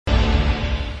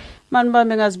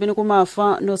Manibambe ngazibini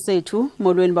kumafa nosethu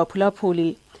molweni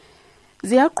baphulaphuli.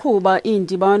 Ziyaqhuba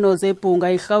iindibano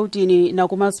zebhunga eRhawutini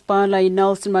nakumasipala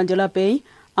iNelson Mandela Bay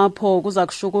apho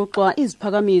kuzakushukuxwa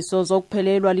iziphakamiso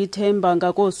zokuphelelwa lithemba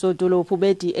ngakoosodolophu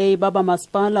be-DA baba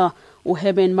masipala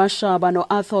uHerman Mashaba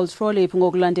noAthol Trollip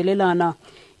ngokulandelelana.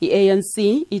 I-ANC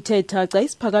ithe thaca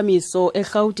isiphakamiso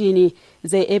eRhawutini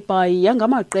ze-eBay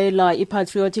yangamaqela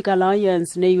iPatriotic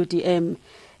Alliance ne-UDM.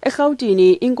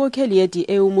 eRhawutini inkokheli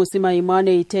ye-DA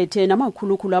uMusimayimane ithethe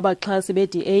namakhulukhulu abaxhasi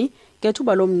be-DA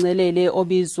ngethuba lomngcelele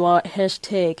obizwa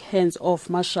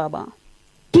 #HandsOffMashaba.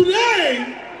 Today,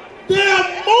 their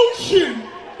motion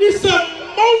is a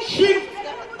motion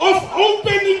of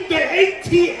opening the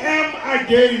ATM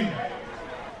again.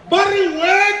 But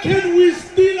where can we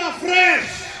steal afresh?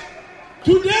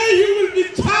 Today he will be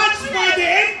charged by the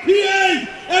NPA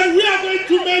and we are going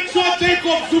to make sure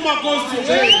Jacob Zuma goes to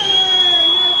jail.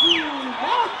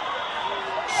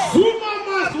 Zuma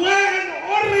must wear an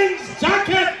orange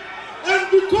jacket, and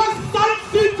because Sun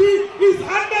City is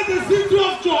under the city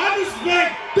of Johannesburg,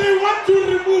 they want to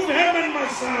remove Herman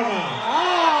Mashaba.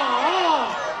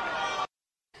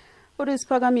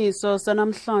 Isiphakamiso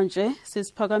sanamhlanje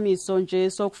sisiphakamiso nje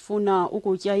sokufuna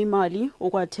ukutya imali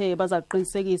okwathe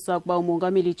bazaqinisekisa ukuba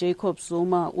umongameli Jacob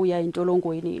Zuma uya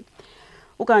entolongweni.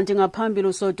 Ukanti ngaphambili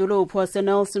usodolophu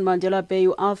waseNelson Mandela Bay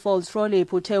uAthol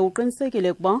Trollip uthe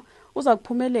uqinisekile ukuba uza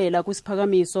kuphumelela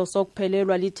kwisiphakamiso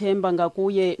sokuphelelwa lithemba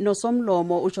ngakuye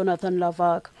nosomlomo uJonathan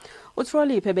Lavak.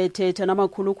 uTrollip ebethetha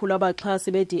namakhulukhulu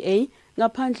abaxhasi be-DA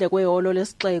ngaphandle kweholo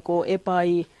lesixeko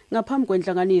eBay ngaphambi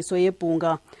kwentlanganiso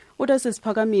yebhunga. Uthe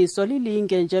sisiphakamiso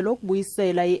lilinge nje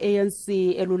lokubuyisela i-ANC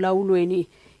elulawulweni.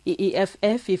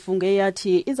 I-EFF ifunge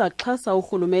yathi izaxhasa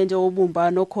urhulumente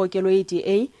wobumbano okhokelwe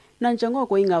yi-DA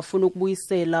nanjengoko ingafuni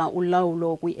ukubuyisela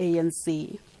ulawulo kwi-ANC.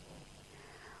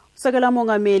 Sekela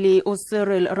mongameli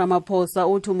uCyril Ramaphosa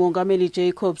uthi umongameli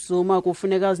Jacob Zuma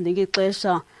kufuneka azinike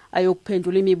ixesha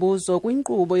ayokuphendula imibuzo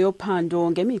kwinkqubo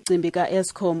yophando ngemicimbi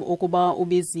ka-Eskom ukuba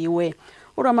ubiziwe.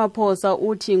 uRamaphosa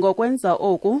uthi ngokwenza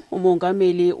oku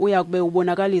umongameli uyakube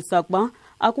ubonakalisa ukuba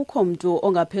akukho mntu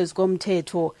ongaphezu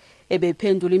komthetho.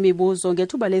 Ebephendula imibuzo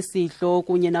ngethuba lesidlo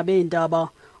kunye nabeendaba.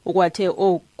 Ukwathe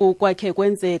oku kwakhe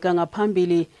kwenzeka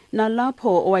ngaphambili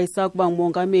nalapho owayesakuba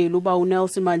ngumongameli uba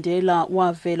uNelson Mandela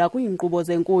wavela kwiinkqubo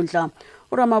zenkundla.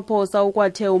 uRamaphosa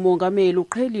ukwathe umongameli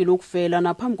uqhelile ukuvela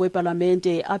naphambi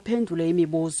kwepalamente aphendule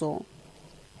imibuzo.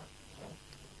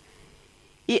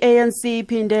 I-ANC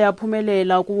iphinde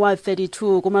yaphumelela kuwa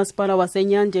 32 kumasipala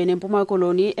wasenyandeni eMpuma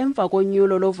Koloni emva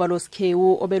konyulo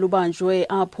lovalo-sikhewu obelubanjwe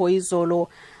apho izolo.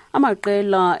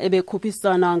 Amaqela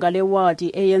ebekhuphisana ngale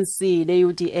wadi ANC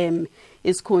ne-UDM.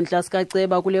 Isikhundla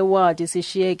sikaceba kule wadi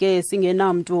sishiyeke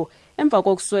singenamntu emva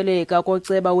kokusweleka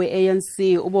koceba we-ANC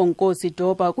uBonginkosi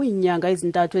Doba kwiinyanga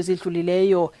ezintathu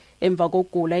ezidlulileyo emva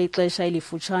kokugula ixesha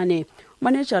elifutshane.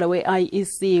 Umanejala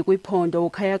we-IEC kwiphondo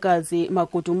uKhayakazi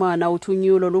Magudumana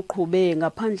uthunyulo luqhube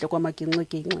ngaphandle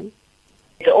kwamagingxigingxi.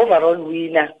 The overall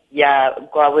winner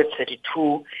Ward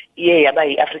 32 iye yaba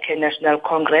yi-African National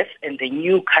Congress, and the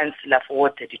new councillor for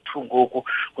Ward 32 ngoku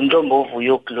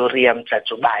nguNtombovuyo Gloria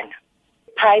Mjajobana.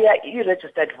 Phaya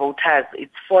i-registered voters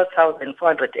it's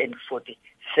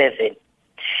 4,447,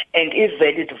 and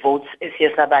i-valid votes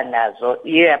esiye saba nazo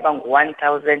iye yaba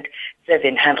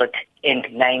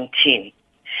ngu-1,719,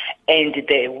 and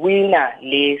the winner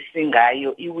le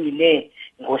singayo iwine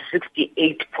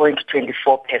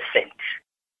ngo-68.24%.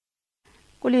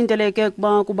 Kulindeleke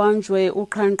ukuba kubanjwe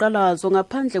uqhankqalazo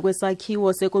ngaphandle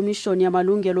kwesakhiwo sekomishoni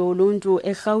yamalungelo oluntu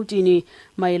eRhawutini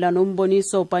mayela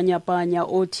nomboniso bhanyabhanya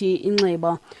othi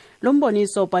inxeba. Lo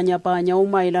mboniso bhanyabhanya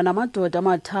umayela namadoda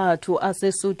amathathu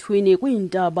asesuthwini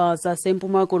kwiintaba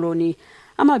zaseMpuma Koloni.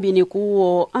 Amabini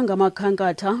kuwo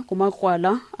angamakhankatha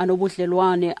kumakrwala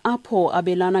anobudlelwane apho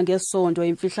abelana ngesondo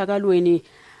emfihlakalweni.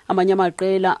 Amanye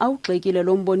amaqela awugxekile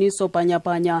lo mboniso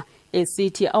bhanyabhanya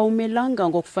esithi awumelanga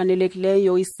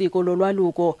ngokufanelekileyo isiko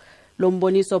lolwaluko. Lo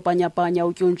mboniso bhanyabhanya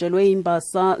utyunjelwe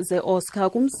iimbasa ze-Oscar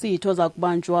kumsitho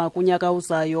zakubanjwa kunyaka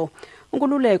uzayo.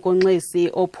 Unkululeko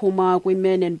Nxesi ophuma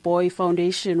kwi-Man and Boy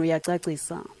Foundation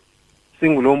uyacacisa.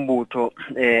 Singulombutho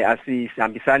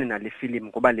asihambisani nale film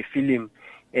ngoba le film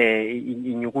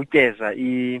inyukutyeza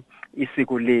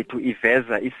isiko lethu,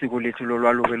 iveza isiko lethu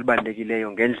lolwaluko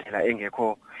elibalulekileyo ngendlela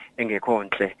engekho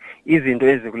nhle. Izinto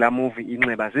ezikula movie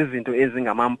inxeba zizinto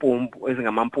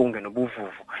ezingamampunge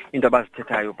nobuvuvu into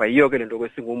abazithethayo. Yiyo ke lento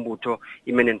kwesingumbutho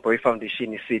iMan and Boy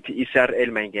Foundation isithi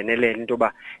iCRL mayingenelele into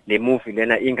ba le movie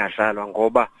lena ingadlalwa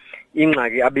ngoba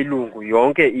ingxaki abelungu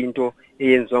yonke into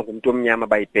eyenziwa ngumuntu omnyama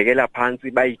bayibhekela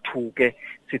phansi bayithuke.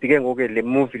 Sithi ke ngoku le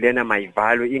movie lena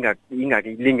mayivalwe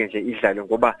ingakilinge nje idlalwe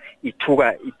ngoba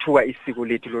ithuka isiko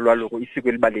lethu lolwaluko, isiko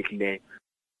elibalulekileyo.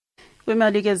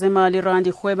 Kwimali ke zemali irandi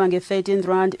irhweba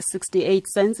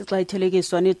nge-R13.68 xa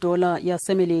ithelekiswa nedola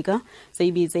yasemelika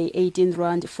seyibize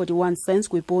i-R18.41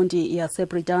 kwiponti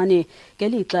yaseBritane,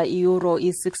 ngelixa iEuro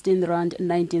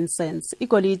i-R16.19.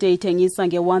 Igolide ithengisa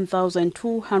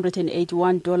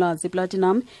nge-$1,281,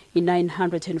 iplatinum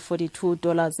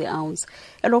i-$942 e-ounce.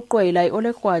 Elokuqwela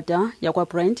iolekrwada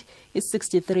yakwaBrent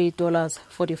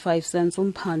i-$63.45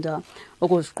 umphanda.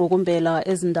 Ukuziqukumbela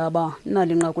ezindaba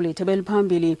nalinqaku lethu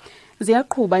beliphambili.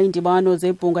 Ziyaqhuba iindibano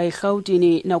zebhunga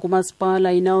eRhawutini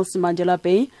nakumasipala iNelson Mandela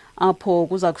Bay apho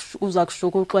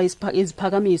kuzakushukuxwa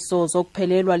iziphakamiso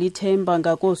zokuphelelwa lithemba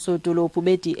ngakoosodolophu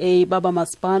be-DA baba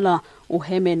masipala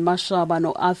uHerman, Mashaba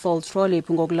noAthol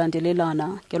Trollip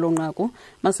ngokulandelelana. Ngelonqaku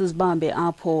masizibambe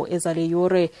apho ezale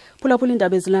yure phulaphula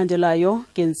indaba ezilandelayo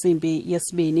ngentsimbi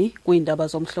yesibini kwiindaba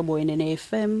zomhlobo wenene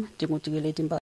FM. Ndingudikeleti